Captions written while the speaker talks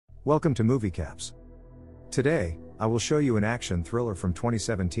Welcome to Moviecaps. Today, I will show you an action thriller from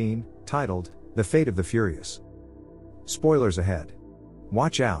 2017, titled, The Fate of the Furious. Spoilers ahead.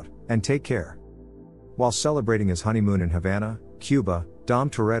 Watch out, and take care. While celebrating his honeymoon in Havana, Cuba, Dom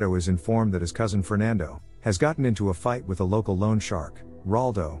Toretto is informed that his cousin Fernando has gotten into a fight with a local loan shark,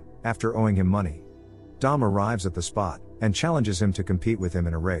 Raldo, after owing him money. Dom arrives at the spot and challenges him to compete with him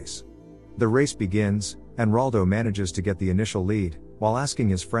in a race. The race begins, and Raldo manages to get the initial lead, while asking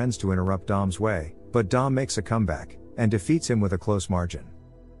his friends to interrupt Dom's way, but Dom makes a comeback and defeats him with a close margin.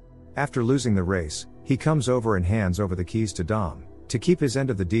 After losing the race, he comes over and hands over the keys to Dom to keep his end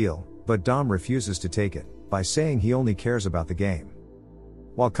of the deal, but Dom refuses to take it by saying he only cares about the game.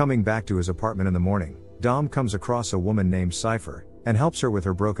 While coming back to his apartment in the morning, Dom comes across a woman named Cypher and helps her with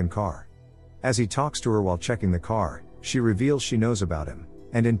her broken car. As he talks to her while checking the car, she reveals she knows about him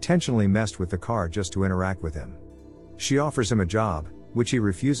and intentionally messed with the car just to interact with him. She offers him a job, which he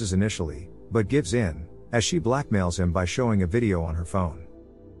refuses initially, but gives in, as she blackmails him by showing a video on her phone.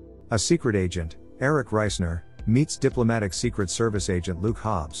 A secret agent, Eric Reisner, meets diplomatic Secret Service agent Luke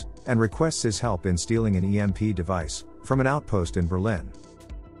Hobbs, and requests his help in stealing an EMP device from an outpost in Berlin.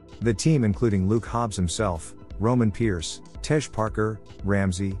 The team, including Luke Hobbs himself, Roman Pierce, Tej Parker,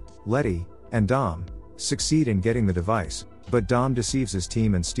 Ramsey, Letty, and Dom, succeed in getting the device, but Dom deceives his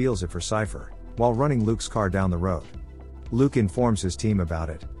team and steals it for Cypher, while running Luke's car down the road. Luke informs his team about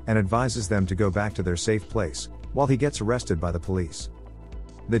it, and advises them to go back to their safe place, while he gets arrested by the police.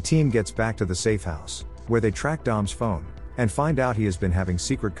 The team gets back to the safe house, where they track Dom's phone, and find out he has been having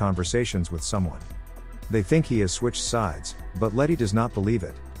secret conversations with someone. They think he has switched sides, but Letty does not believe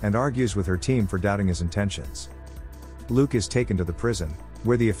it, and argues with her team for doubting his intentions. Luke is taken to the prison,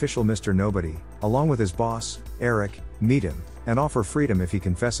 where the official Mr. Nobody, along with his boss, Eric, meet him, and offer freedom if he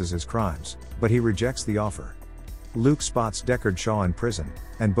confesses his crimes, but he rejects the offer. Luke spots Deckard Shaw in prison,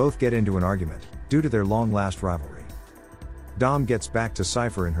 and both get into an argument, due to their long-last rivalry. Dom gets back to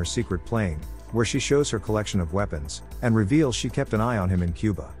Cypher in her secret plane, where she shows her collection of weapons, and reveals she kept an eye on him in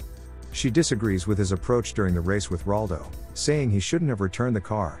Cuba. She disagrees with his approach during the race with Raldo, saying he shouldn't have returned the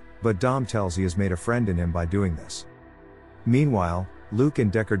car, but Dom tells he has made a friend in him by doing this. Meanwhile, Luke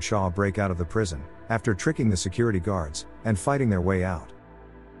and Deckard Shaw break out of the prison, after tricking the security guards, and fighting their way out.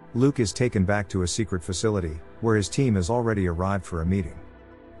 Luke is taken back to a secret facility, where his team has already arrived for a meeting.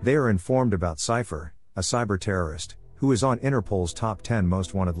 They are informed about Cypher, a cyber terrorist, who is on Interpol's top 10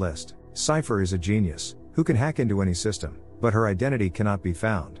 most wanted list. Cypher is a genius, who can hack into any system, but her identity cannot be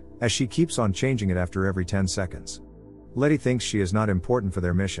found, as she keeps on changing it after every 10 seconds. Letty thinks she is not important for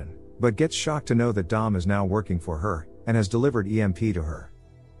their mission, but gets shocked to know that Dom is now working for her, and has delivered EMP to her.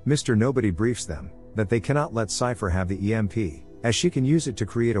 Mr. Nobody briefs them that they cannot let Cypher have the EMP, as she can use it to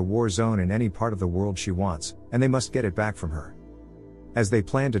create a war zone in any part of the world she wants, and they must get it back from her. As they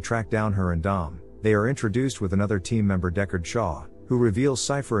plan to track down her and Dom, they are introduced with another team member, Deckard Shaw, who reveals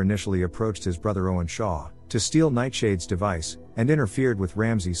Cypher initially approached his brother Owen Shaw to steal Nightshade's device, and interfered with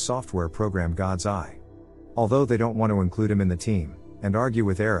Ramsey's software program God's Eye. Although they don't want to include him in the team, and argue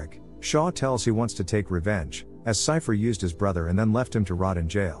with Eric, Shaw tells he wants to take revenge, as Cypher used his brother and then left him to rot in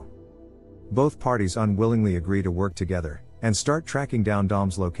jail. Both parties unwillingly agree to work together, and start tracking down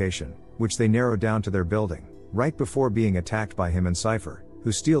Dom's location, which they narrow down to their building, right before being attacked by him and Cypher,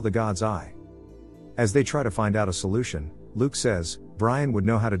 who steal the God's Eye. As they try to find out a solution, Luke says Brian would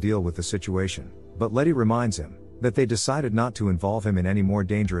know how to deal with the situation, but Letty reminds him that they decided not to involve him in any more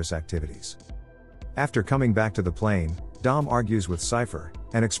dangerous activities. After coming back to the plane, Dom argues with Cypher,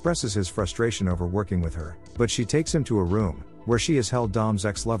 and expresses his frustration over working with her, but she takes him to a room, where she has held Dom's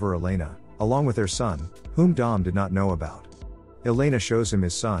ex-lover Elena, along with their son, whom Dom did not know about. Elena shows him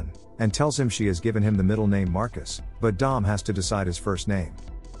his son, and tells him she has given him the middle name Marcus, but Dom has to decide his first name.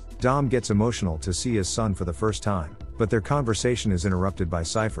 Dom gets emotional to see his son for the first time, but their conversation is interrupted by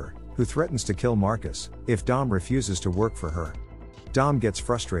Cypher, who threatens to kill Marcus if Dom refuses to work for her. Dom gets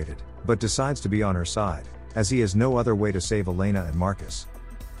frustrated, but decides to be on her side, as he has no other way to save Elena and Marcus.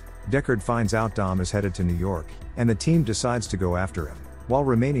 Deckard finds out Dom is headed to New York, and the team decides to go after him, while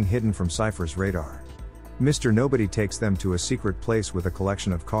remaining hidden from Cypher's radar. Mr. Nobody takes them to a secret place with a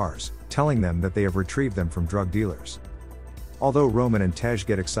collection of cars, telling them that they have retrieved them from drug dealers. Although Roman and Tej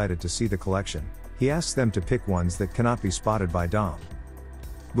get excited to see the collection, he asks them to pick ones that cannot be spotted by Dom.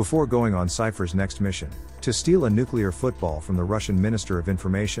 Before going on Cypher's next mission, to steal a nuclear football from the Russian Minister of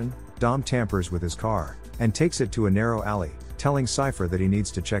Information, Dom tampers with his car, and takes it to a narrow alley, telling Cypher that he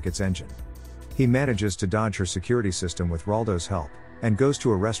needs to check its engine. He manages to dodge her security system with Raldo's help, and goes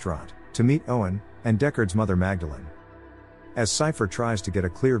to a restaurant, to meet Owen, and Deckard's mother Magdalene. As Cypher tries to get a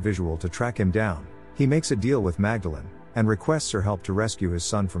clear visual to track him down, he makes a deal with Magdalene, and requests her help to rescue his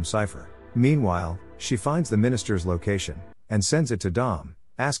son from Cypher. Meanwhile, she finds the minister's location, and sends it to Dom,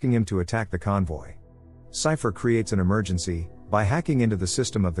 asking him to attack the convoy. Cypher creates an emergency, by hacking into the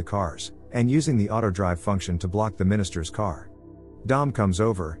system of the cars, and using the auto-drive function to block the minister's car. Dom comes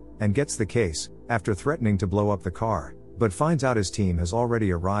over, and gets the case, after threatening to blow up the car, but finds out his team has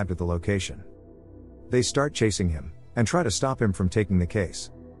already arrived at the location. They start chasing him, and try to stop him from taking the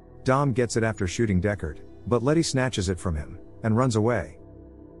case. Dom gets it after shooting Deckard, but Letty snatches it from him, and runs away.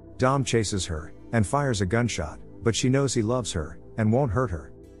 Dom chases her, and fires a gunshot, but she knows he loves her, and won't hurt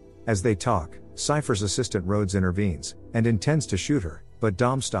her. As they talk, Cypher's assistant Rhodes intervenes, and intends to shoot her, but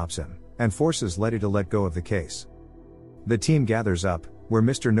Dom stops him, and forces Letty to let go of the case. The team gathers up, where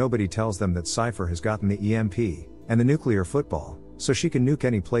Mr. Nobody tells them that Cypher has gotten the EMP, and the nuclear football, so she can nuke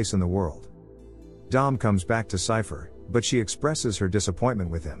any place in the world. Dom comes back to Cypher, but she expresses her disappointment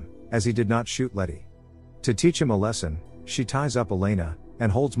with him, as he did not shoot Letty. To teach him a lesson, she ties up Elena,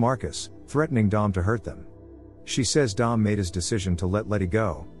 and holds Marcus, threatening Dom to hurt them. She says Dom made his decision to let Letty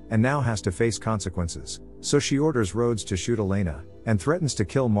go, and now has to face consequences, so she orders Rhodes to shoot Elena, and threatens to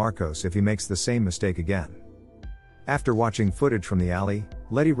kill Marcos if he makes the same mistake again. After watching footage from the alley,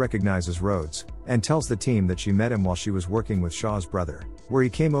 Letty recognizes Rhodes, and tells the team that she met him while she was working with Shaw's brother, where he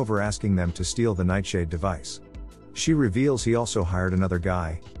came over asking them to steal the Nightshade device. She reveals he also hired another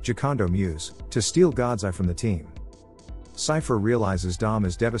guy, Giocondo Muse, to steal God's Eye from the team. Cypher realizes Dom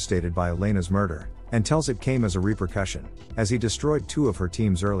is devastated by Elena's murder, and tells it came as a repercussion, as he destroyed 2 of her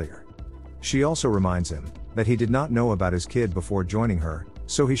teams earlier. She also reminds him that he did not know about his kid before joining her,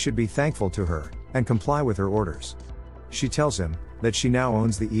 so he should be thankful to her, and comply with her orders. She tells him that she now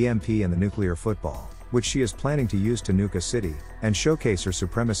owns the EMP and the nuclear football, which she is planning to use to nuke a city, and showcase her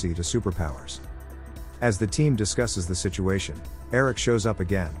supremacy to superpowers. As the team discusses the situation, Eric shows up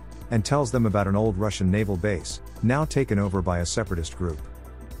again, and tells them about an old Russian naval base, now taken over by a separatist group.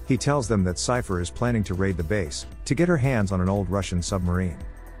 He tells them that Cypher is planning to raid the base, to get her hands on an old Russian submarine.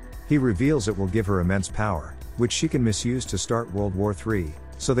 He reveals it will give her immense power, which she can misuse to start World War III,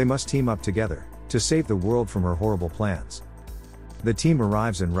 so they must team up together, to save the world from her horrible plans. The team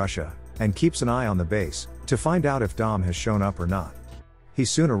arrives in Russia, and keeps an eye on the base, to find out if Dom has shown up or not. He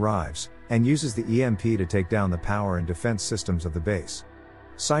soon arrives, and uses the EMP to take down the power and defense systems of the base.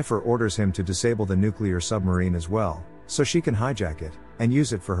 Cypher orders him to disable the nuclear submarine as well, so she can hijack it, and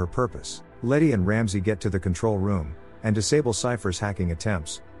use it for her purpose. Letty and Ramsey get to the control room, and disable Cypher's hacking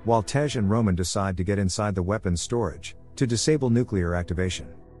attempts, while Tej and Roman decide to get inside the weapons storage, to disable nuclear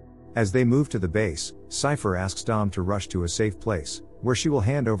activation. As they move to the base, Cypher asks Dom to rush to a safe place, where she will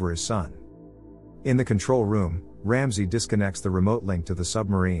hand over his son. In the control room, Ramsey disconnects the remote link to the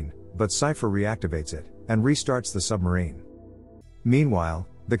submarine, but Cypher reactivates it, and restarts the submarine. Meanwhile,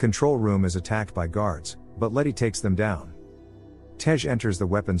 the control room is attacked by guards, but Letty takes them down. Tej enters the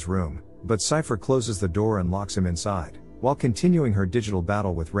weapons room, but Cypher closes the door and locks him inside, while continuing her digital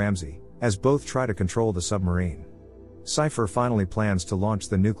battle with Ramsey, as both try to control the submarine. Cypher finally plans to launch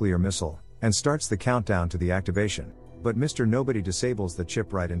the nuclear missile, and starts the countdown to the activation, but Mr. Nobody disables the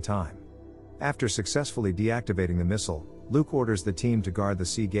chip right in time. After successfully deactivating the missile, Luke orders the team to guard the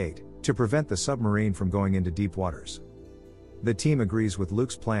sea gate, to prevent the submarine from going into deep waters. The team agrees with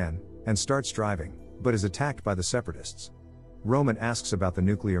Luke's plan, and starts driving, but is attacked by the separatists. Roman asks about the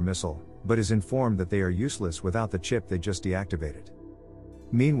nuclear missile, but is informed that they are useless without the chip they just deactivated.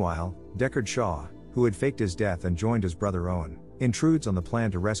 Meanwhile, Deckard Shaw, who had faked his death and joined his brother Owen, intrudes on the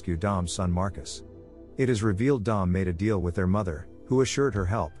plan to rescue Dom's son Marcus. It is revealed Dom made a deal with their mother, who assured her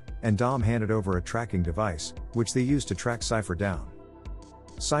help, and Dom handed over a tracking device, which they used to track Cypher down.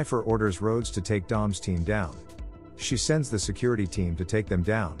 Cypher orders Rhodes to take Dom's team down. She sends the security team to take them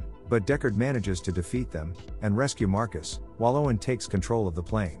down, but Deckard manages to defeat them, and rescue Marcus, while Owen takes control of the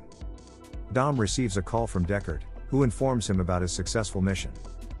plane. Dom receives a call from Deckard, who informs him about his successful mission.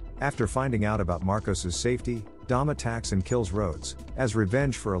 After finding out about Marcos's safety, Dom attacks and kills Rhodes, as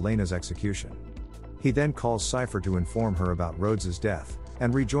revenge for Elena's execution. He then calls Cypher to inform her about Rhodes's death,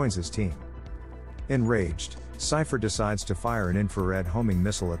 and rejoins his team. Enraged, Cypher decides to fire an infrared homing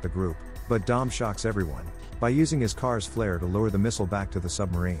missile at the group, but Dom shocks everyone, by using his car's flare to lure the missile back to the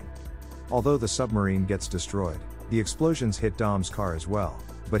submarine. Although the submarine gets destroyed, the explosions hit Dom's car as well,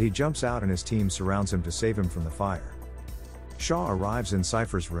 but he jumps out and his team surrounds him to save him from the fire. Shaw arrives in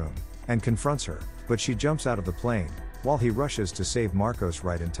Cypher's room, and confronts her, but she jumps out of the plane, while he rushes to save Marcos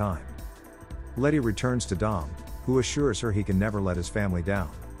right in time. Letty returns to Dom, who assures her he can never let his family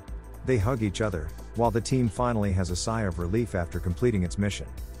down. They hug each other, while the team finally has a sigh of relief after completing its mission.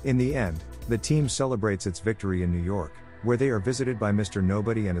 In the end, the team celebrates its victory in New York, where they are visited by Mr.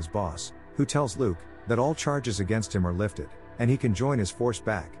 Nobody and his boss, who tells Luke that all charges against him are lifted, and he can join his force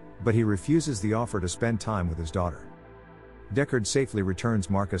back, but he refuses the offer to spend time with his daughter. Deckard safely returns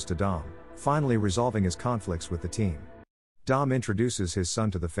Marcus to Dom, finally resolving his conflicts with the team. Dom introduces his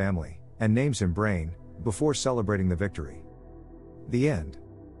son to the family, and names him Brain, before celebrating the victory. The end.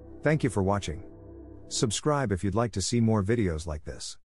 Thank you for watching. Subscribe if you'd like to see more videos like this.